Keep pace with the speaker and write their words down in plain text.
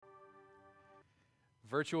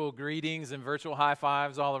Virtual greetings and virtual high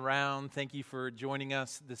fives all around. Thank you for joining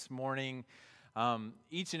us this morning.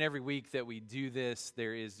 Each and every week that we do this,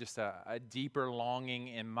 there is just a deeper longing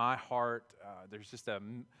in my heart. There's just a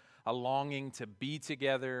longing to be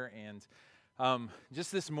together. And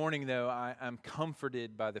just this morning, though, I'm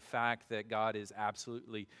comforted by the fact that God is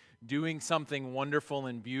absolutely doing something wonderful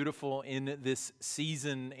and beautiful in this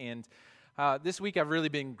season. And this week I've really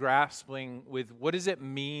been grappling with what does it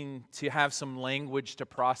mean to have some language to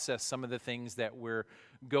process some of the things that we're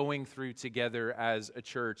going through together as a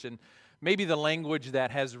church. And maybe the language that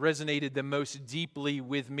has resonated the most deeply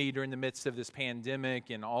with me during the midst of this pandemic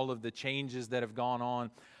and all of the changes that have gone on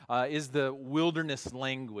is the wilderness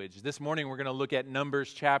language. This morning we're going to look at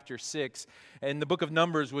Numbers chapter 6. And the book of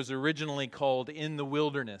Numbers was originally called In the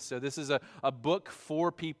Wilderness. So this is a book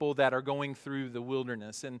for people that are going through the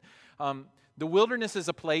wilderness. And the wilderness is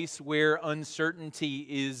a place where uncertainty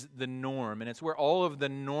is the norm, and it's where all of the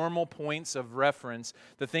normal points of reference,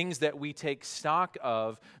 the things that we take stock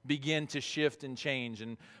of, begin to shift and change.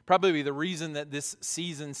 And probably the reason that this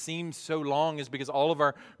season seems so long is because all of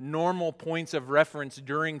our normal points of reference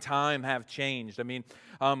during time have changed. I mean,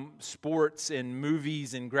 sports and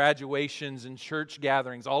movies and graduations and church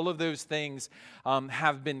gatherings, all of those things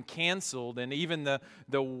have been canceled, and even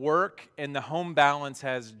the work and the home balance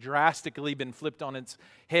has drastically been flipped on its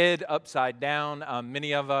head, upside down.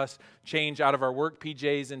 Many of us change out of our work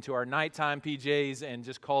PJs into our nighttime PJs and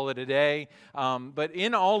just call it a day. But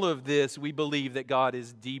in all of this, we believe that God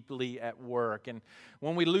is deeply at work. And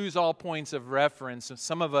when we lose all points of reference,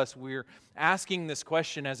 some of us, we're asking this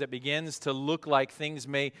question as it begins to look like things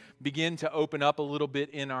may begin to open up a little bit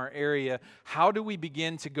in our area. How do we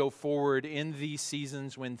begin to go forward in these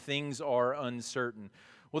seasons when things are uncertain?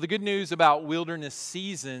 Well, the good news about wilderness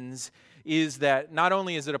seasons is that not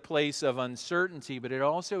only is it a place of uncertainty, but it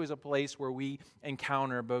also is a place where we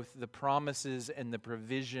encounter both the promises and the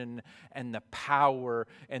provision and the power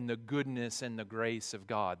and the goodness and the grace of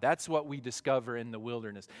God. That's what we discover in the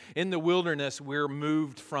wilderness. In the wilderness, we're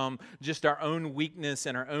moved from just our own weakness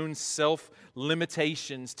and our own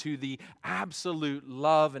self-limitations to the absolute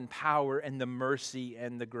love and power and the mercy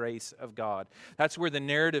and the grace of God. That's where the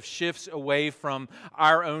narrative shifts away from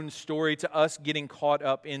our own story to us getting caught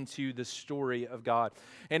up into the story of God.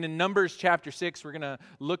 And in Numbers chapter 6, we're going to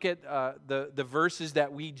look at the verses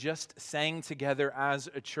that we just sang together as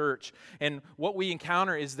a church. And what we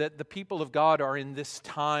encounter is that the people of God are in this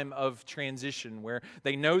time of transition where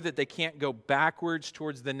they know that they can't go backwards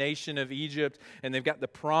towards the nation of Egypt, and they've got the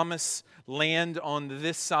promised land on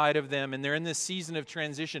this side of them, and they're in this season of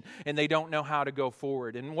transition, and they don't know how to go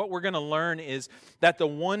forward. And what we're going to learn is that the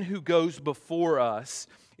one who goes before us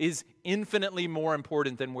is infinitely more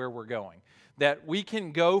important than where we're going. That we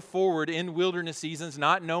can go forward in wilderness seasons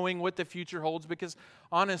not knowing what the future holds, because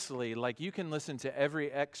honestly, like, you can listen to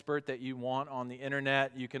every expert that you want on the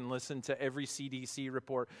internet, you can listen to every CDC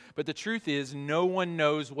report, but the truth is no one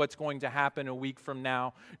knows what's going to happen a week from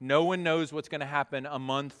now. No one knows what's going to happen a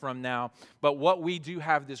month from now. But what we do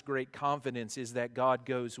have this great confidence is that God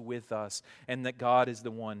goes with us and that God is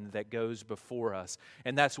the one that goes before us.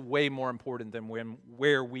 And that's way more important than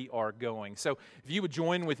where we are going. So if you would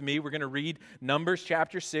join with me, we're going to read Numbers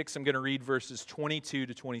chapter 6. I'm going to read verses 22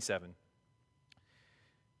 to 27.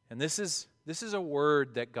 And this is a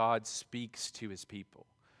word that God speaks to His people.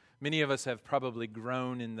 Many of us have probably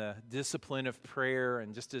grown in the discipline of prayer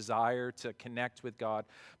and just desire to connect with God.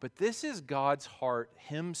 But this is God's heart,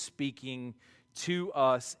 Him speaking to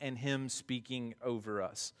us and Him speaking over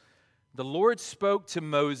us. The Lord spoke to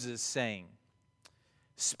Moses, saying,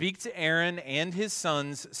 "Speak to Aaron and his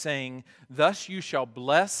sons, saying, Thus you shall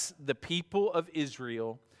bless the people of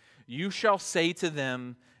Israel. You shall say to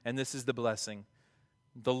them," and this is the blessing,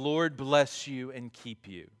 "The Lord bless you and keep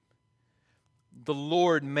you. The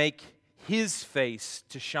Lord make His face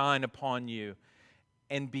to shine upon you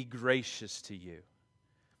and be gracious to you.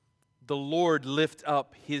 The Lord lift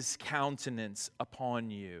up His countenance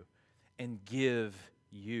upon you and give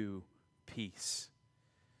you peace.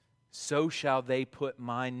 So shall they put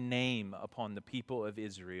my name upon the people of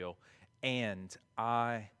Israel, and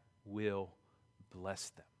I will bless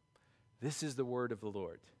them." This is the word of the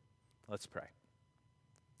Lord. Let's pray.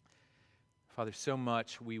 Father, so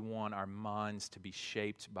much we want our minds to be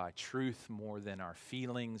shaped by truth more than our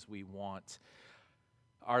feelings. We want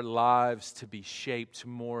our lives to be shaped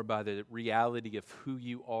more by the reality of who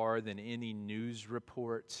You are than any news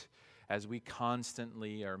report. As we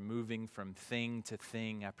constantly are moving from thing to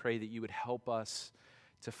thing, I pray that You would help us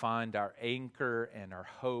to find our anchor and our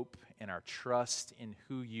hope and our trust in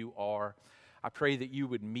who You are. I pray that you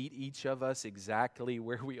would meet each of us exactly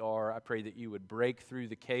where we are. I pray that you would break through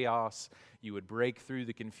the chaos, you would break through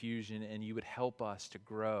the confusion, and you would help us to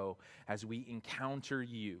grow as we encounter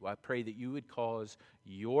you. I pray that you would cause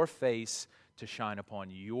your face to shine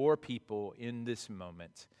upon your people in this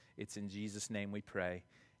moment. It's in Jesus' name we pray.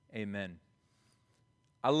 Amen.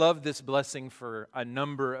 I love this blessing for a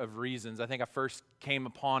number of reasons. I think I first came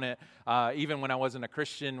upon it even when I wasn't a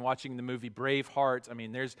Christian, watching the movie Braveheart. I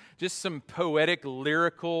mean, there's just some poetic,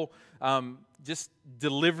 lyrical, just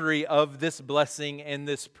delivery of this blessing and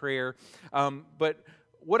this prayer. But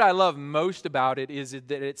what I love most about it is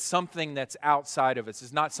that it's something that's outside of us.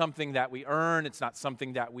 It's not something that we earn. It's not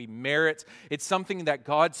something that we merit. It's something that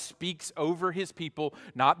God speaks over His people,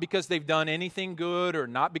 not because they've done anything good or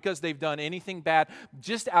not because they've done anything bad,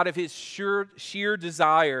 just out of His sheer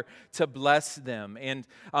desire to bless them. And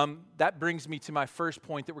that brings me to my first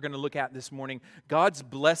point that we're going to look at this morning. God's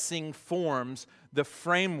blessing forms the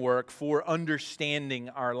framework for understanding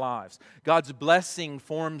our lives. God's blessing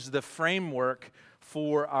forms the framework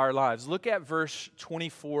for our lives. Look at verse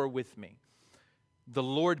 24 with me. The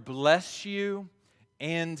Lord bless you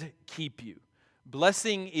and keep you.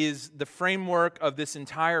 Blessing is the framework of this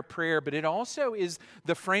entire prayer, but it also is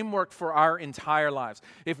the framework for our entire lives.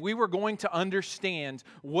 If we were going to understand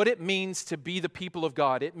what it means to be the people of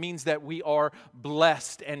God, it means that we are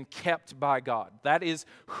blessed and kept by God. That is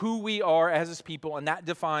who we are as His people, and that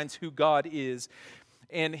defines who God is.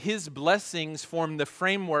 And His blessings form the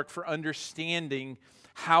framework for understanding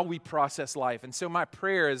how we process life. And so my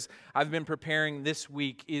prayer, as I've been preparing this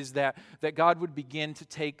week, is that God would begin to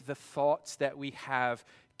take the thoughts that we have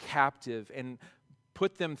captive and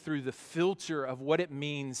put them through the filter of what it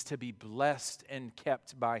means to be blessed and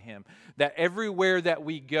kept by Him. That everywhere that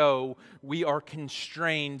we go, we are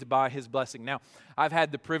constrained by His blessing. Now, I've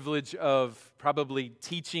had the privilege of probably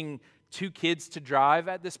teaching 2 kids to drive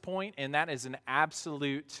at this point, and that is an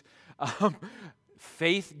absolute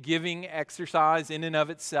faith-giving exercise in and of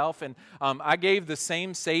itself. And I gave the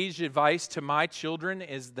same sage advice to my children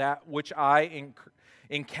as that which I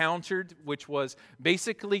encountered, which was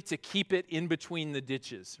basically to keep it in between the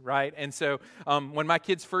ditches, right? And so when my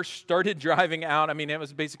kids first started driving out, I mean, it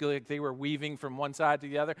was basically like they were weaving from one side to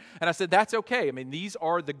the other. And I said, that's okay. I mean, these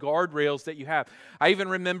are the guardrails that you have. I even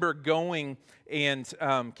remember going and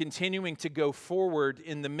continuing to go forward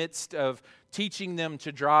in the midst of teaching them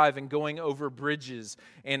to drive and going over bridges.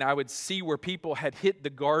 And I would see where people had hit the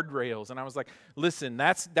guardrails. And I was like, listen,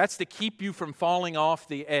 that's to keep you from falling off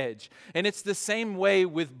the edge. And it's the same way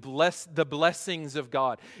with the blessings of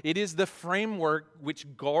God. It is the framework which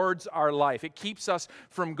guards our life. It keeps us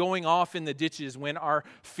from going off in the ditches when our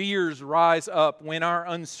fears rise up, when our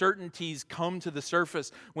uncertainties come to the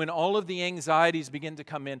surface, when all of the anxieties begin to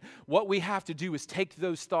come in. What we have to do is take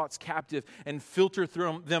those thoughts captive and filter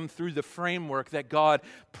them through the framework that God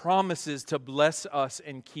promises to bless us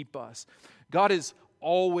and keep us. God has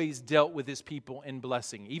always dealt with His people in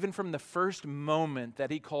blessing. Even from the first moment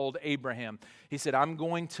that He called Abraham, He said, I'm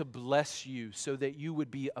going to bless you so that you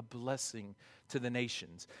would be a blessing to the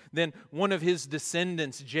nations. Then one of His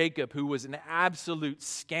descendants, Jacob, who was an absolute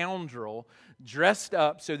scoundrel, dressed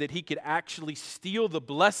up so that he could actually steal the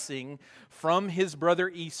blessing from his brother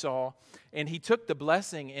Esau. And he took the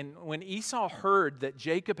blessing, and when Esau heard that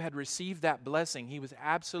Jacob had received that blessing, he was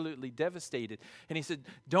absolutely devastated. And he said,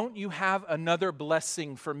 don't you have another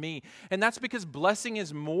blessing for me? And that's because blessing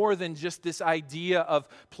is more than just this idea of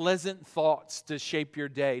pleasant thoughts to shape your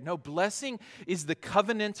day. No, blessing is the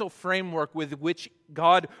covenantal framework with which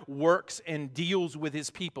God works and deals with His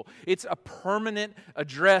people. It's a permanent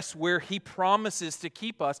address where He promises to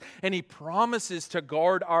keep us, and He promises to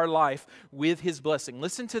guard our life with His blessing.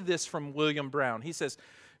 Listen to this from William Brown. He says,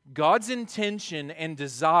 God's intention and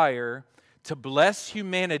desire to bless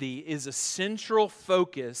humanity is a central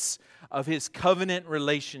focus of His covenant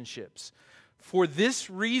relationships. For this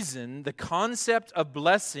reason, the concept of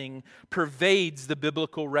blessing pervades the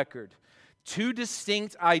biblical record. 2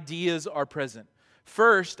 distinct ideas are present.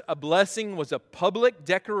 First, a blessing was a public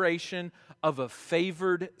declaration of a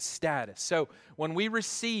favored status. So when we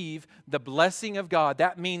receive the blessing of God,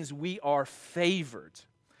 that means we are favored.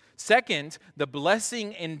 Second, the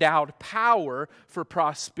blessing endowed power for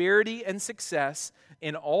prosperity and success.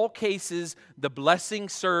 In all cases, the blessing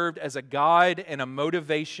served as a guide and a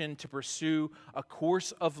motivation to pursue a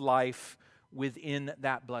course of life within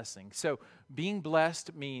that blessing. So being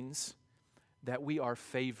blessed means that we are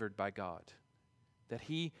favored by God, that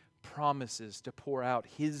He promises to pour out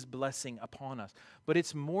His blessing upon us. But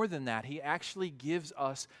it's more than that. He actually gives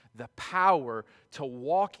us the power to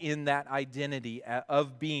walk in that identity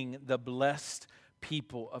of being the blessed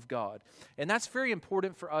people of God. And that's very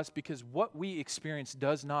important for us because what we experience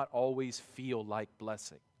does not always feel like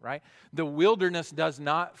blessing, right? The wilderness does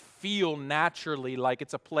not feel naturally like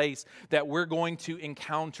it's a place that we're going to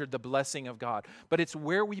encounter the blessing of God. But it's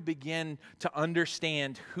where we begin to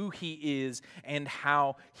understand who He is and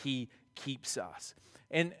how He keeps us.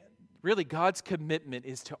 And really, God's commitment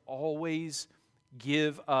is to always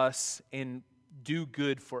give us and do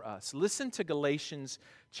good for us. Listen to Galatians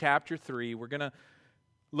chapter 3. We're going to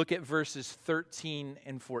look at verses 13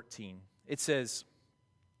 and 14. It says,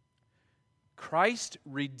 Christ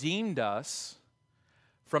redeemed us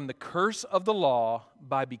from the curse of the law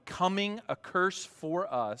by becoming a curse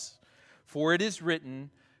for us. For it is written,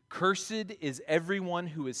 Cursed is everyone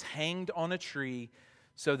who is hanged on a tree,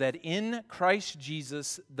 so that in Christ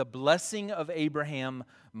Jesus the blessing of Abraham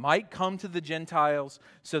might come to the Gentiles,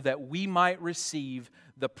 so that we might receive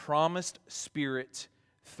the promised Spirit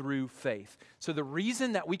through faith. So the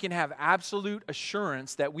reason that we can have absolute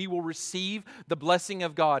assurance that we will receive the blessing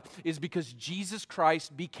of God is because Jesus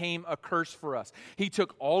Christ became a curse for us. He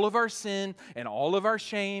took all of our sin and all of our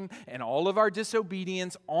shame and all of our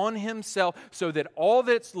disobedience on Himself so that all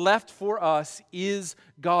that's left for us is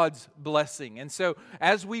God's blessing. And so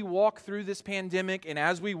as we walk through this pandemic and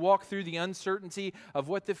as we walk through the uncertainty of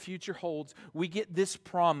what the future holds, we get this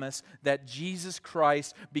promise that Jesus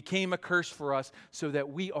Christ became a curse for us so that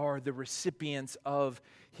we are the recipients of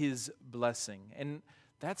His blessing. And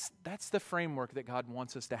that's the framework that God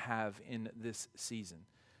wants us to have in this season.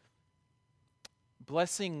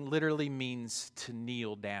 Blessing literally means to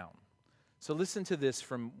kneel down. So listen to this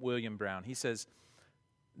from William Brown. He says,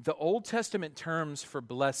 the Old Testament terms for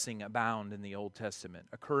blessing abound in the Old Testament,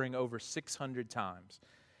 occurring over 600 times.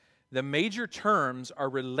 The major terms are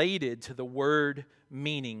related to the word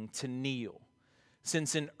meaning to kneel,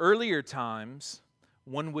 since in earlier times,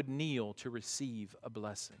 one would kneel to receive a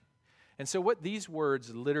blessing. And so what these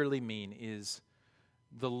words literally mean is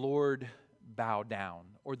the Lord bow down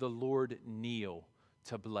or the Lord kneel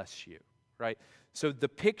to bless you, right? So the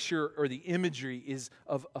picture or the imagery is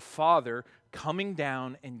of a father coming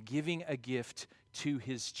down and giving a gift to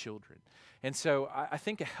his children. And so I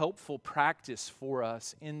think a helpful practice for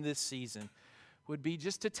us in this season would be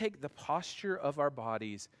just to take the posture of our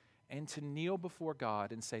bodies and to kneel before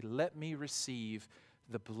God and say, let me receive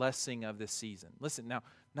the blessing of this season. Listen, now,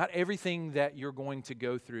 not everything that you're going to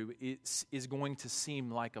go through is going to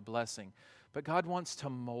seem like a blessing, but God wants to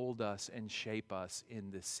mold us and shape us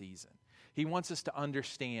in this season. He wants us to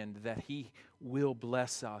understand that He will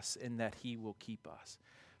bless us and that He will keep us.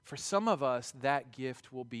 For some of us, that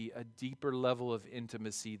gift will be a deeper level of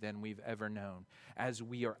intimacy than we've ever known, as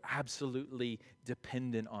we are absolutely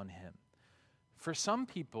dependent on Him. For some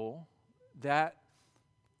people, that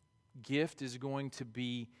gift is going to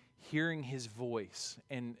be hearing His voice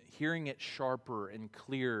and hearing it sharper and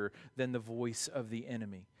clearer than the voice of the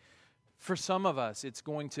enemy. For some of us, it's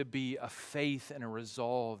going to be a faith and a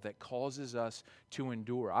resolve that causes us to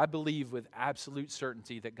endure. I believe with absolute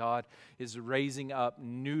certainty that God is raising up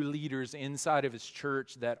new leaders inside of His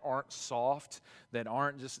church that aren't soft, that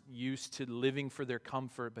aren't just used to living for their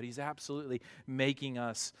comfort, but He's absolutely making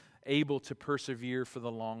us able to persevere for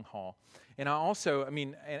the long haul. And I also,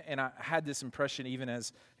 I had this impression even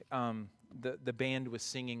as the band was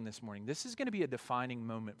singing this morning. This is going to be a defining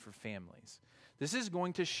moment for families. This is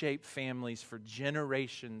going to shape families for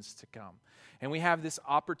generations to come. And we have this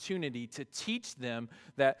opportunity to teach them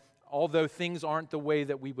that although things aren't the way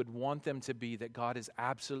that we would want them to be, that God is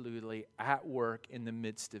absolutely at work in the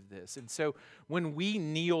midst of this. And so when we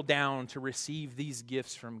kneel down to receive these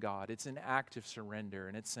gifts from God, it's an act of surrender,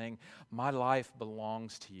 and it's saying, my life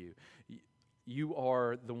belongs to you. You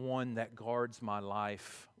are the one that guards my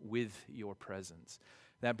life with your presence.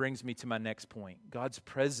 That brings me to my next point. God's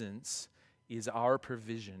presence is our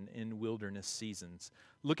provision in wilderness seasons.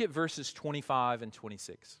 Look at verses 25 and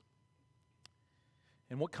 26.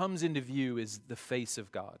 And what comes into view is the face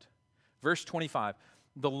of God. Verse 25,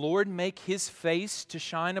 the Lord make His face to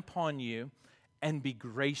shine upon you and be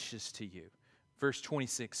gracious to you. Verse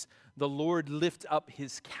 26, the Lord lift up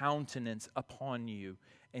His countenance upon you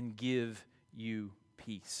and give you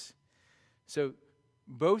peace. So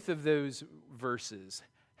both of those verses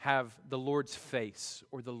have the Lord's face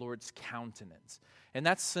or the Lord's countenance. And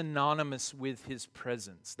that's synonymous with His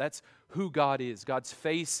presence. That's who God is. God's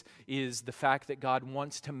face is the fact that God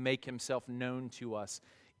wants to make Himself known to us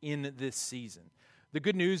in this season. The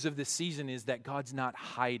good news of this season is that God's not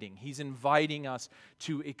hiding. He's inviting us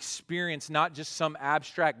to experience not just some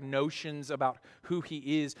abstract notions about who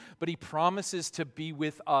He is, but He promises to be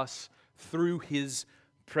with us through His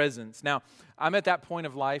presence. Now, I'm at that point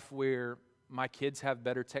of life where my kids have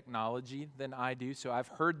better technology than I do. So I've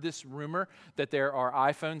heard this rumor that there are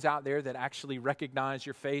iPhones out there that actually recognize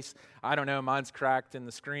your face. I don't know, mine's cracked in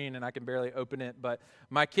the screen and I can barely open it. But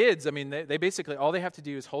my kids, I mean, they basically, all they have to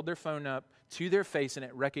do is hold their phone up to their face and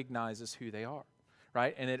it recognizes who they are,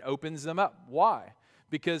 right? And it opens them up. Why?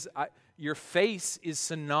 Because your face is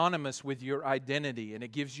synonymous with your identity, and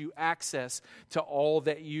it gives you access to all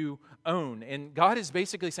that you own. And God is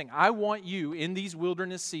basically saying, I want you in these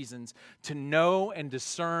wilderness seasons to know and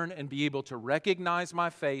discern and be able to recognize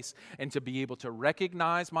my face and to be able to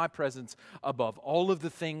recognize my presence above all of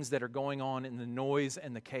the things that are going on in the noise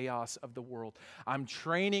and the chaos of the world. I'm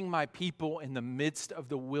training my people in the midst of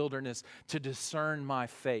the wilderness to discern my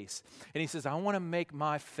face. And he says, I want to make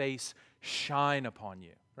my face shine upon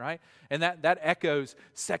you, right? And that echoes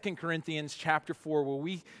 2 Corinthians chapter 4, where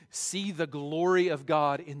we see the glory of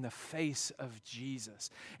God in the face of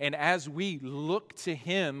Jesus. And as we look to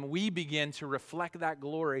him, we begin to reflect that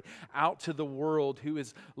glory out to the world who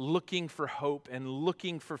is looking for hope and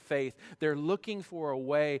looking for faith. They're looking for a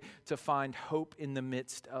way to find hope in the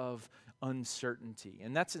midst of uncertainty.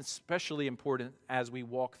 And that's especially important as we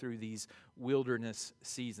walk through these wilderness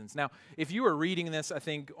seasons. Now, if you are reading this, I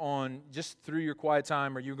think on just through your quiet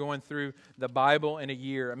time, or you're going through the Bible in a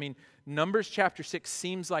year, I mean, Numbers chapter 6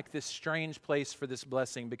 seems like this strange place for this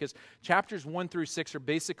blessing, because chapters 1 through 6 are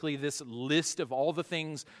basically this list of all the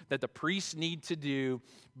things that the priests need to do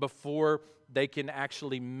before they can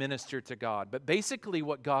actually minister to God. But basically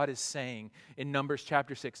what God is saying in Numbers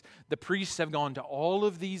chapter 6, the priests have gone to all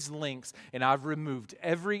of these lengths, and I've removed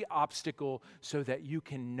every obstacle so that you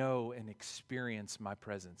can know and experience my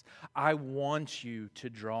presence. I want you to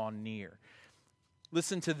draw near.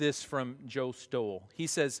 Listen to this from Joe Stoll. He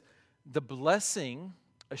says, the blessing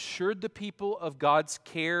assured the people of God's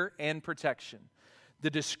care and protection. The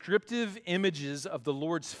descriptive images of the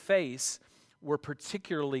Lord's face were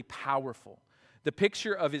particularly powerful. The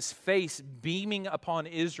picture of his face beaming upon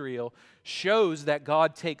Israel shows that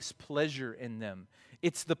God takes pleasure in them.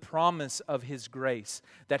 It's the promise of his grace,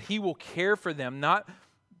 that he will care for them, not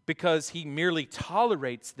because he merely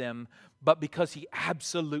tolerates them, but because he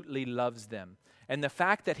absolutely loves them. And the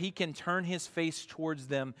fact that he can turn his face towards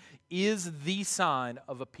them is the sign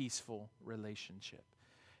of a peaceful relationship.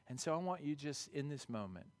 And so I want you just in this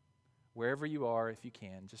moment, wherever you are, if you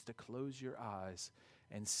can, just to close your eyes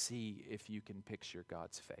and see if you can picture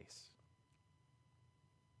God's face.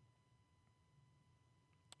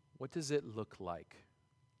 What does it look like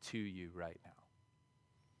to you right now?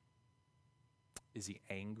 Is he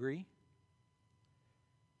angry?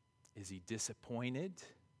 Is he disappointed?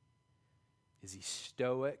 Is he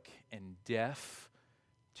stoic and deaf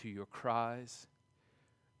to your cries?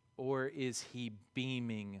 Or is he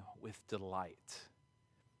beaming with delight?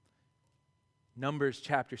 Numbers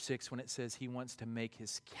chapter 6, when it says he wants to make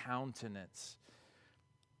his countenance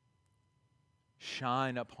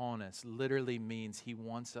shine upon us, literally means he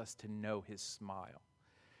wants us to know his smile.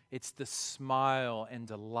 It's the smile and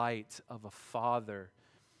delight of a father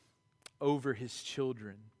over his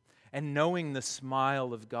children. And knowing the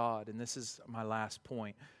smile of God, and this is my last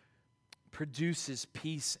point, produces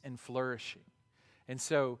peace and flourishing. And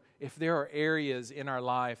so if there are areas in our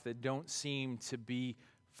life that don't seem to be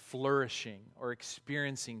flourishing or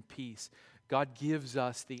experiencing peace, God gives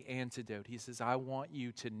us the antidote. He says, I want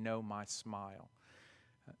you to know my smile.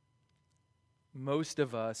 Most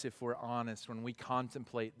of us, if we're honest, when we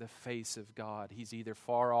contemplate the face of God, he's either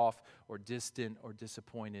far off or distant or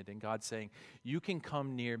disappointed. And God's saying, you can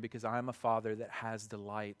come near because I'm a father that has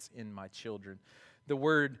delights in my children. The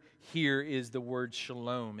word here is the word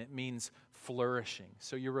shalom. It means flourishing.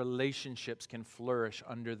 So your relationships can flourish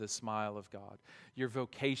under the smile of God. Your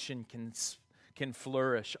vocation can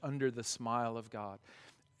flourish under the smile of God.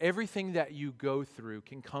 Everything that you go through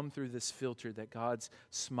can come through this filter that God's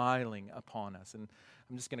smiling upon us. And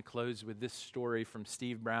I'm just going to close with this story from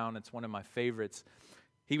Steve Brown. It's one of my favorites.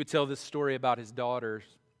 He would tell this story about his daughter.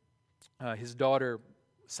 His daughter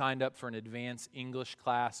signed up for an advanced English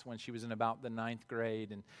class when she was in about the 9th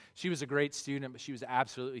grade. And she was a great student, but she was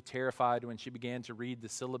absolutely terrified when she began to read the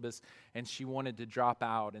syllabus, and she wanted to drop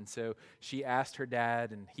out. And so she asked her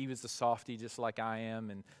dad, and he was a softie just like I am,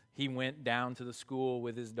 and he went down to the school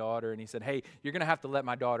with his daughter, and he said, hey, you're going to have to let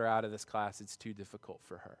my daughter out of this class. It's too difficult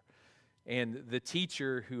for her. And the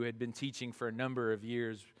teacher, who had been teaching for a number of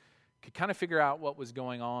years, could kind of figure out what was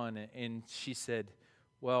going on, and she said,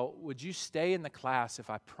 well, would you stay in the class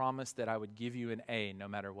if I promised that I would give you an A no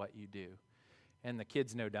matter what you do? And the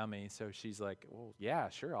kid's no dummy, so she's like, well, yeah,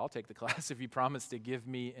 sure, I'll take the class if you promise to give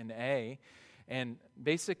me an A. And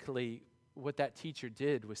basically, what that teacher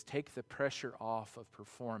did was take the pressure off of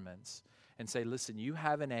performance and say, listen, you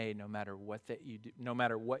have an A no matter what that you do, no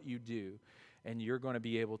matter what you do, and you're going to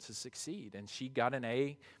be able to succeed. And she got an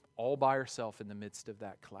A all by herself in the midst of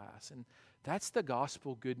that class. And that's the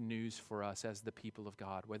gospel good news for us as the people of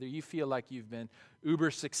God. Whether you feel like you've been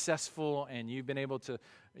uber successful and you've been able to,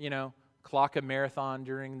 clock a marathon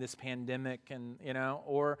during this pandemic and,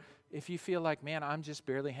 or if you feel like, man, I'm just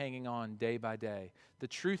barely hanging on day by day. The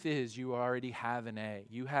truth is you already have an A.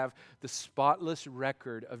 You have the spotless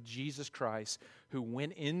record of Jesus Christ who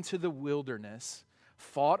went into the wilderness,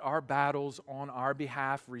 fought our battles on our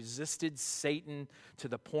behalf, resisted Satan to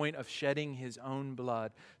the point of shedding his own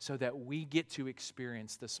blood so that we get to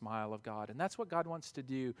experience the smile of God. And that's what God wants to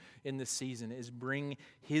do in this season, is bring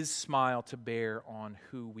his smile to bear on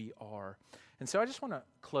who we are. And so I just want to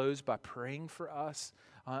close by praying for us.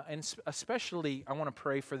 And especially I want to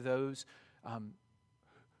pray for those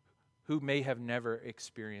who may have never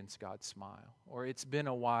experienced God's smile, or it's been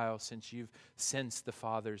a while since you've sensed the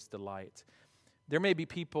Father's delight. There may be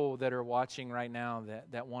people that are watching right now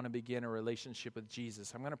that want to begin a relationship with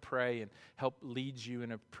Jesus. I'm going to pray and help lead you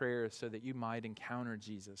in a prayer so that you might encounter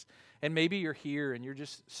Jesus. And maybe you're here and you're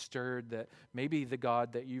just stirred that maybe the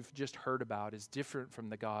God that you've just heard about is different from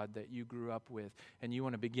the God that you grew up with, and you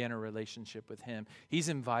want to begin a relationship with him. He's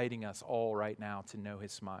inviting us all right now to know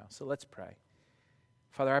his smile. So let's pray.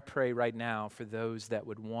 Father, I pray right now for those that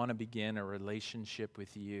would want to begin a relationship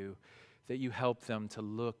with you, that you help them to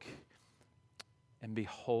look and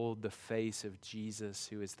behold the face of Jesus,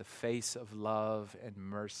 who is the face of love and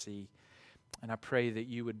mercy. And I pray that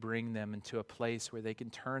you would bring them into a place where they can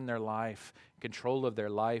turn their life, control of their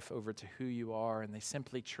life, over to who you are, and they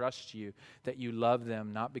simply trust you, that you love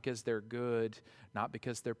them, not because they're good, not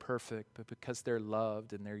because they're perfect, but because they're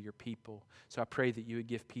loved and they're your people. So I pray that you would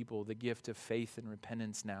give people the gift of faith and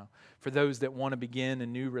repentance now. For those that want to begin a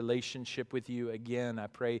new relationship with you again, I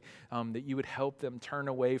pray that you would help them turn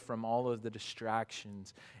away from all of the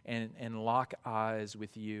distractions and lock eyes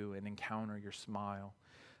with you and encounter your smile.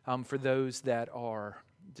 For those that are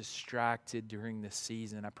distracted during this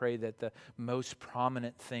season, I pray that the most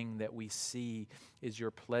prominent thing that we see is your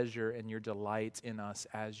pleasure and your delight in us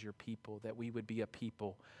as your people, that we would be a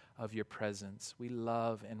people of your presence. We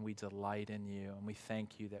love and we delight in you, and we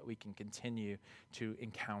thank you that we can continue to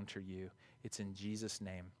encounter you. It's in Jesus'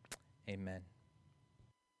 name, amen.